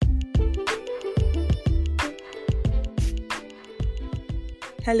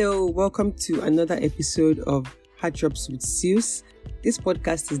Hello, welcome to another episode of Heart Drops with Seuss. This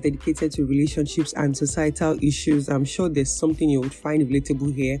podcast is dedicated to relationships and societal issues. I'm sure there's something you would find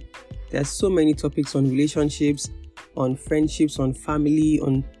relatable here. There are so many topics on relationships, on friendships, on family,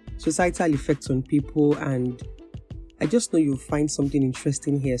 on societal effects on people, and I just know you'll find something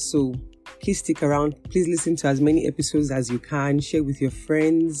interesting here. So please stick around. Please listen to as many episodes as you can. Share with your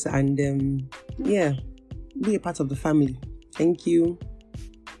friends and be a part of the family. Thank you.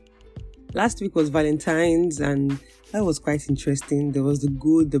 Last week was Valentine's and that was quite interesting. There was the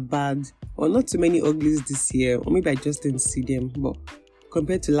good, the bad, or not too many uglies this year, or maybe I just didn't see them. But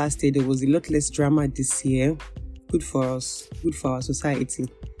compared to last year, there was a lot less drama this year. Good for us, good for our society.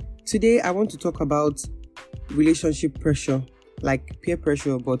 Today, I want to talk about relationship pressure, like peer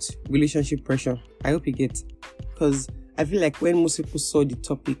pressure, but relationship pressure. I hope you get, because I feel like when most people saw the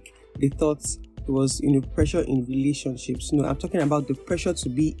topic, they thought it was, pressure in relationships. No, I'm talking about the pressure to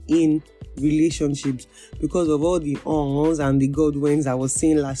be in relationships because of all the ons and the Godwins I was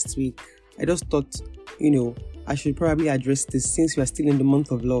saying last week. I just thought, I should probably address this since we are still in the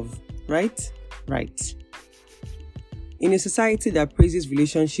month of love, right? Right. In a society that praises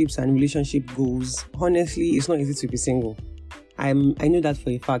relationships and relationship goals, honestly, it's not easy to be single. I know that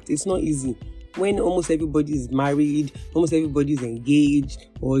for a fact. It's not easy. When almost everybody is married, almost everybody is engaged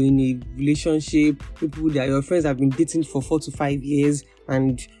or in a relationship, people that your friends have been dating for 4 to 5 years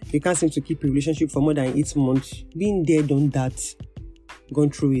and you can't seem to keep a relationship for more than 8 months. Being there, done that, gone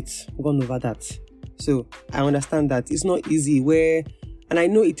through it, gone over that. So I understand that it's not easy and I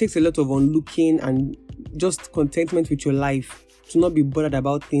know it takes a lot of unlooking and just contentment with your life to not be bothered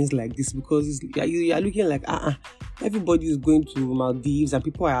about things like this, because you are looking like everybody is going to Maldives and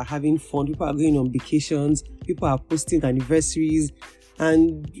people are having fun, people are going on vacations, people are posting anniversaries,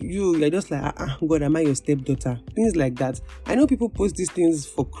 and you're just like, God, am I your stepdaughter? Things like that. I know people post these things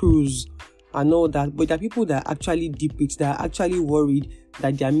for cruise and all that, but there are people that actually deep it, that are actually worried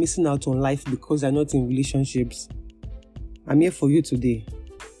that they are missing out on life because they're not in relationships. I'm here for you today.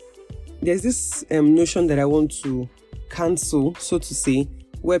 There's this notion that I want to cancel, so to say,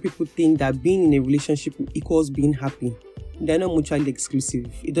 where people think that being in a relationship equals being happy. They're not mutually exclusive.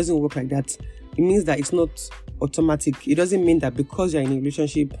 It doesn't work like that. It means that it's not automatic. It doesn't mean that because you're in a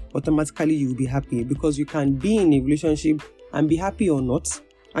relationship, automatically you will be happy, because you can be in a relationship and be happy or not,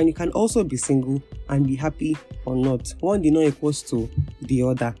 and you can also be single and be happy or not. One did not equals to the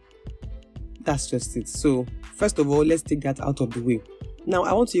other. That's just it. So, first of all, let's take that out of the way. Now,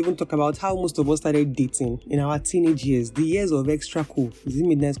 I want to even talk about how most of us started dating in our teenage years, the years of extra cool. Is it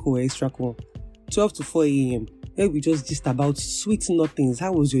midnight school or extra cool? 12 to 4 a.m. Where we just about sweet nothings.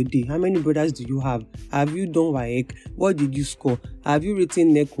 How was your day? How many brothers do you have? Have you done WAEC? What did you score? Have you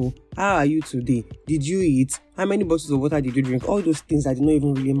written NECO? How are you today? Did you eat? How many bottles of water did you drink? All those things that did not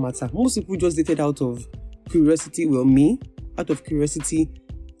even really matter. Most people just dated out of curiosity. Well, me, out of curiosity,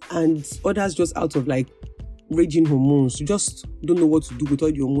 and others just out of raging hormones. You just don't know what to do with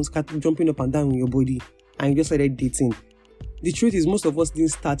all the hormones jumping up and down in your body, and you just started dating. The truth is, most of us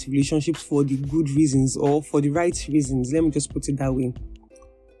didn't start relationships for the good reasons or for the right reasons. Let me just put it that way.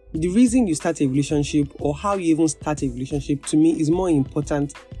 The reason you start a relationship or how you even start a relationship, to me, is more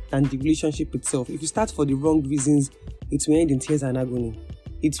important than the relationship itself. If you start for the wrong reasons, it will end in tears and agony.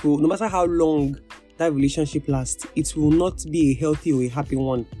 It will, no matter how long that relationship lasts, it will not be a healthy or a happy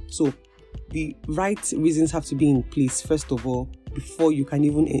one. So the right reasons have to be in place, first of all, before you can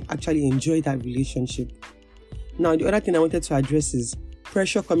even actually enjoy that relationship. Now, the other thing I wanted to address is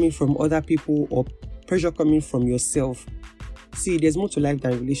pressure coming from other people or pressure coming from yourself. See, there's more to life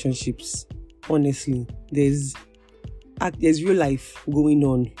than relationships. Honestly, there's real life going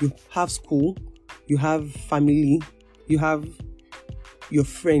on. You have school, you have family, you have your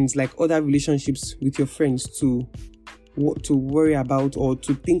friends, like other relationships with your friends to worry about or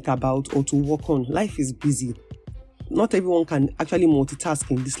to think about or to work on. Life is busy. Not everyone can actually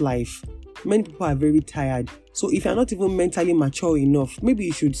multitask in this life. Many people are very tired. So if you're not even mentally mature enough, maybe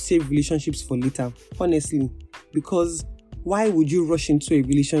you should save relationships for later, honestly. Because why would you rush into a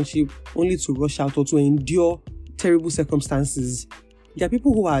relationship only to rush out or to endure terrible circumstances? There are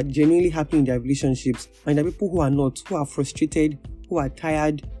people who are genuinely happy in their relationships, and there are people who are not, who are frustrated, who are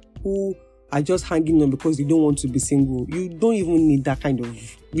tired, who are just hanging on because they don't want to be single. You don't even need that kind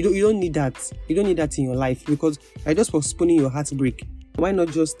of... You don't need that. You don't need that in your life, because you're just postponing your heartbreak. Why not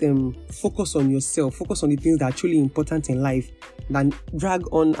just focus on yourself, focus on the things that are truly important in life, than drag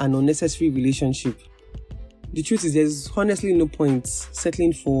on an unnecessary relationship? The truth is, there's honestly no point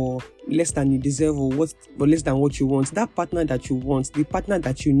settling for less than you deserve or less than what you want. That partner that you want, the partner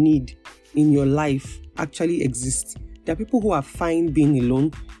that you need in your life actually exists. There are people who are fine being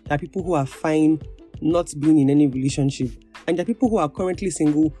alone. There are people who are fine not being in any relationship. And there are people who are currently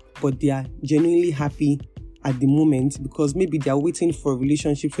single, but they are genuinely happy at the moment because maybe they are waiting for a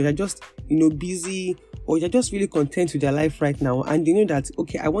relationship. So they're just, busy, or they're just really content with their life right now. And they know that,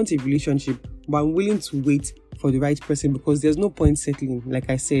 okay, I want a relationship, but I'm willing to wait for the right person because there's no point settling. Like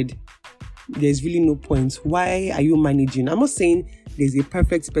I said, there's really no point. Why are you managing? I'm not saying there's a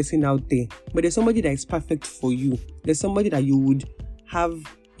perfect person out there, but there's somebody that is perfect for you. There's somebody that you would have,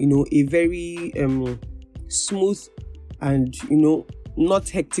 a very smooth and, not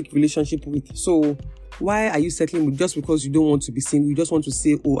hectic relationship with. So why are you settling with just because you don't want to be single? You just want to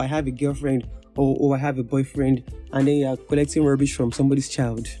say, oh, I have a girlfriend, or oh, I have a boyfriend, and then you're collecting rubbish from somebody's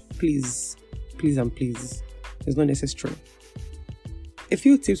child. Please, and please. It's not necessary. A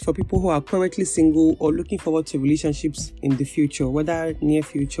few tips for people who are currently single or looking forward to relationships in the future, whether near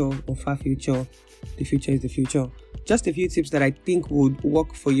future or far future. The future is the future. Just a few tips that I think would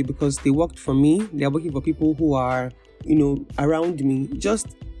work for you because they worked for me. They are working for people who are, around me.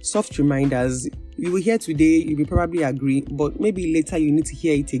 Just soft reminders. You will hear today, you will probably agree, but maybe later you need to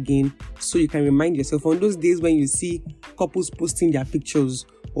hear it again so you can remind yourself. On those days when you see couples posting their pictures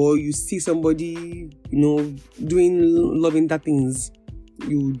or you see somebody, doing loving that things,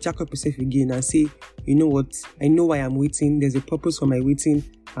 you jack up yourself again and say, you know what, I know why I'm waiting. There's a purpose for my waiting.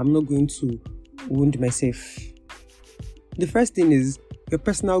 I'm not going to wound myself. The first thing is your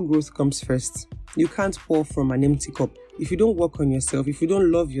personal growth comes first. You can't pour from an empty cup. If you don't work on yourself, if you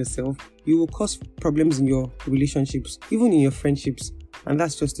don't love yourself, you will cause problems in your relationships, even in your friendships. And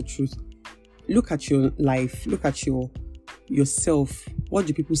that's just the truth. Look at your life. Look at yourself. What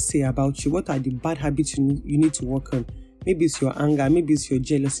do people say about you? What are the bad habits you need to work on? Maybe it's your anger. Maybe it's your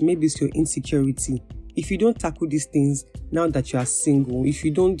jealousy. Maybe it's your insecurity. If you don't tackle these things now that you are single, if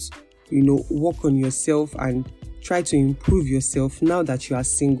you don't, work on yourself and try to improve yourself now that you are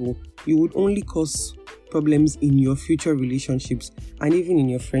single, you would only cause problems in your future relationships and even in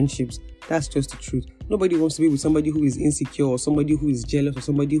your friendships. That's just the truth. Nobody wants to be with somebody who is insecure or somebody who is jealous or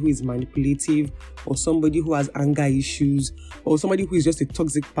somebody who is manipulative or somebody who has anger issues or somebody who is just a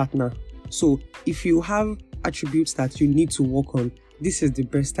toxic partner. So if you have attributes that you need to work on, this is the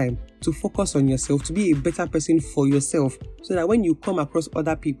best time to focus on yourself, to be a better person for yourself, so that when you come across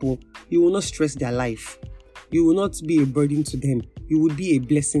other people, you will not stress their life. You will not be a burden to them. You will be a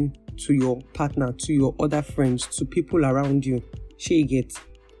blessing to your partner, to your other friends, to people around you. Shey get.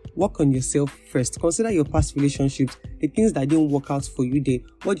 Work on yourself first. Consider your past relationships, the things that didn't work out for you there.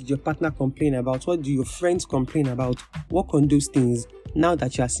 What did your partner complain about? What do your friends complain about? Work on those things now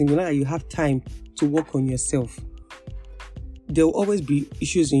that you are single, now that you have time to work on yourself. There will always be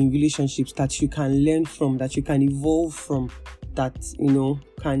issues in relationships that you can learn from, that you can evolve from, that,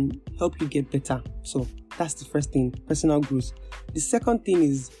 can help you get better. So that's the first thing, personal growth. The second thing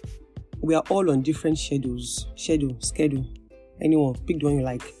is we are all on different schedules. Schedule. Anyone, pick the one you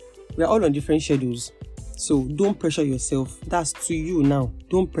like. We are all on different schedules. So don't pressure yourself. That's to you now.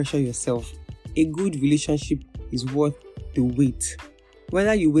 Don't pressure yourself. A good relationship is worth the wait.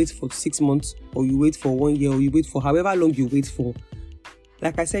 Whether you wait for 6 months or you wait for 1 year or you wait for however long you wait for.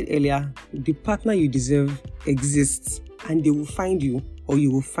 Like I said earlier, the partner you deserve exists and they will find you or you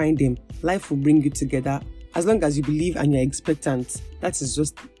will find them. Life will bring you together as long as you believe and you're expectant. That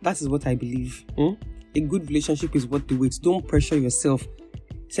is what I believe. A good relationship is worth the wait. Don't pressure yourself.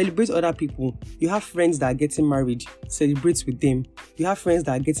 Celebrate other people. You have friends that are getting married. Celebrate with them. You have friends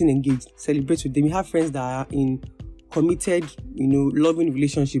that are getting engaged. Celebrate with them. You have friends that are in committed, loving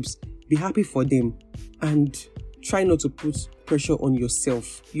relationships. Be happy for them and try not to put pressure on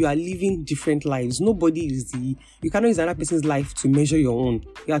yourself. You are living different lives. You cannot use another person's life to measure your own.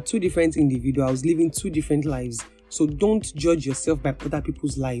 You are two different individuals living two different lives. So don't judge yourself by other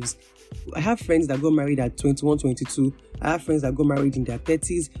people's lives. I have friends that got married at 21, 22. I have friends that got married in their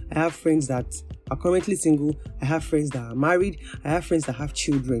 30s. I have friends that are currently single. I have friends that are married. I have friends that have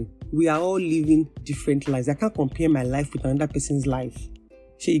children. We are all living different lives. I can't compare my life with another person's life.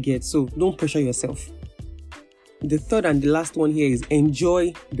 You get? So don't pressure yourself. The third and the last one here is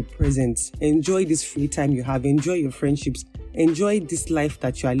enjoy the present. Enjoy this free time you have. Enjoy your friendships. Enjoy this life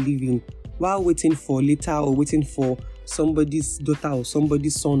that you are living while waiting for later or waiting for somebody's daughter or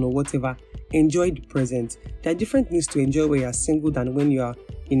somebody's son or whatever. Enjoy the present. There are different things to enjoy when you are single than when you are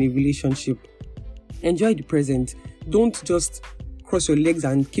in a relationship. Enjoy the present. Don't just cross your legs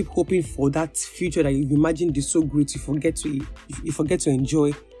and keep hoping for that future that you've imagined is so great. You forget to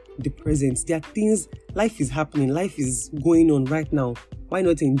enjoy the present. There are things, life is happening, life is going on right now. Why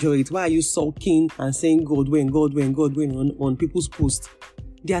not enjoy it? Why are you sulking and saying God when on people's posts?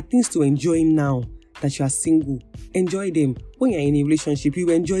 There are things to enjoy now that you are single. Enjoy them. When you're in a relationship, you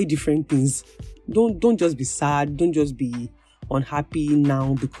enjoy different things. Don't just be sad. Don't just be unhappy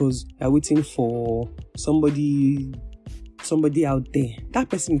now because you're waiting for somebody out there. That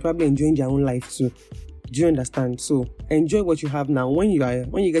person is probably enjoying their own life too. Do you understand? So enjoy what you have now. When you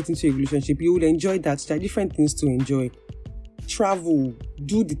get into a relationship, you will enjoy that. There are different things to enjoy. Travel,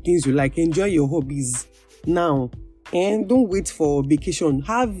 do the things you like, enjoy your hobbies now. And don't wait for vacation.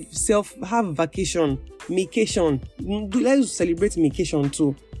 Have vacation, vacation. Let's celebrate vacation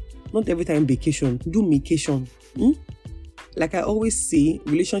too. Not every time vacation. Do vacation. Like I always say,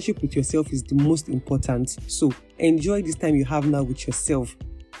 relationship with yourself is the most important. So enjoy this time you have now with yourself.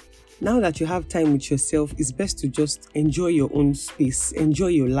 Now that you have time with yourself, it's best to just enjoy your own space, enjoy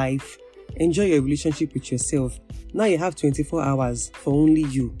your life, enjoy your relationship with yourself. Now you have 24 hours for only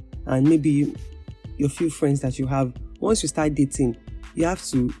you and maybe your few friends that you have. Once you start dating, you have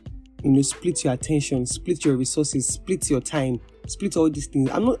to, split your attention, split your resources, split your time, split all these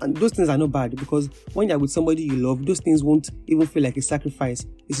things. Those things are not bad because when you're with somebody you love, those things won't even feel like a sacrifice.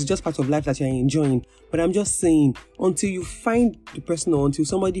 It's just part of life that you're enjoying. But I'm just saying, until you find the person or until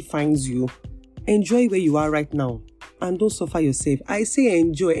somebody finds you, enjoy where you are right now and don't suffer yourself. I say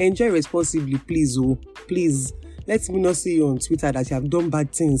enjoy responsibly, please. Please. Let me not see you on Twitter that you have done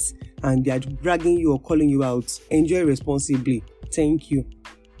bad things and they are dragging you or calling you out. Enjoy responsibly. Thank you.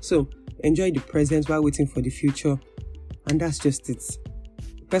 So enjoy the present while waiting for the future. And that's just it.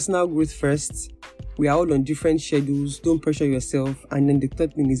 Personal growth first. We are all on different schedules. Don't pressure yourself. And then the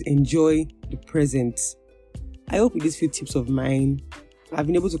third thing is enjoy the present. I hope with these few tips of mine, I've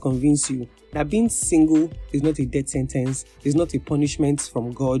been able to convince you that being single is not a death sentence. It's not a punishment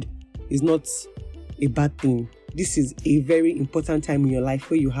from God. It's not a bad thing. This is a very important time in your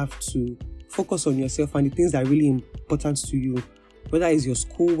life where you have to focus on yourself and the things that are really important to you. Whether it's your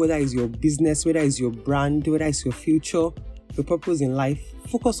school, whether it's your business, whether it's your brand, whether it's your future, your purpose in life.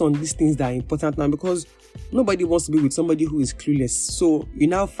 Focus on these things that are important now because nobody wants to be with somebody who is clueless. So you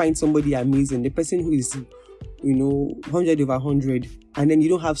now find somebody amazing, the person who is, 100/100, and then you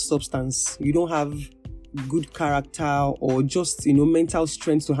don't have substance, you don't have good character or just, mental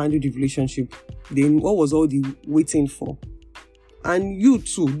strength to handle the relationship. Then what was all the waiting for? And you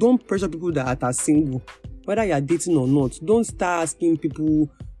too, don't pressure people that are single. Whether you're dating or not, don't start asking people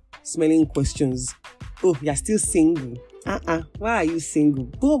smelling questions. Oh, you're still single. Why are you single?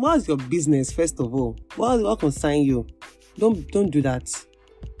 Oh, what's your business, first of all? What concerns you? Don't do that.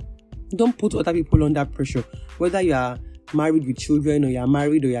 Don't put other people under pressure. Whether you are married with children or you're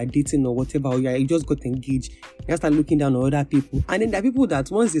married or you're dating or whatever, or you just got engaged, you start looking down on other people. And then there are people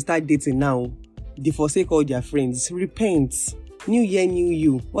that once they start dating now, they forsake all their friends. Repent. New year, new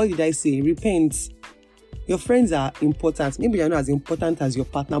you. What did I say? Repent. Your friends are important. Maybe they're not as important as your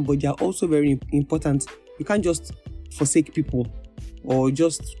partner, but they're also very important. You can't just forsake people or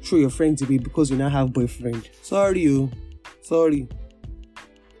just throw your friends away because you now have a boyfriend. Sorry.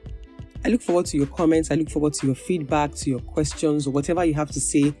 I look forward to your comments. I look forward to your feedback, to your questions, or whatever you have to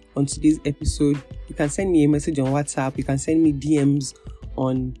say on today's episode. You can send me a message on WhatsApp. You can send me DMs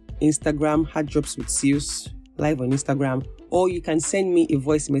on Instagram, @dropswithseals, live on Instagram. Or you can send me a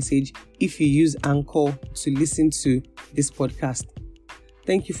voice message if you use Anchor to listen to this podcast.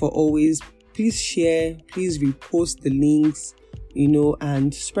 Thank you for always. Please share, please repost the links,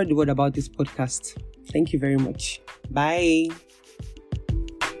 and spread the word about this podcast. Thank you very much. Bye.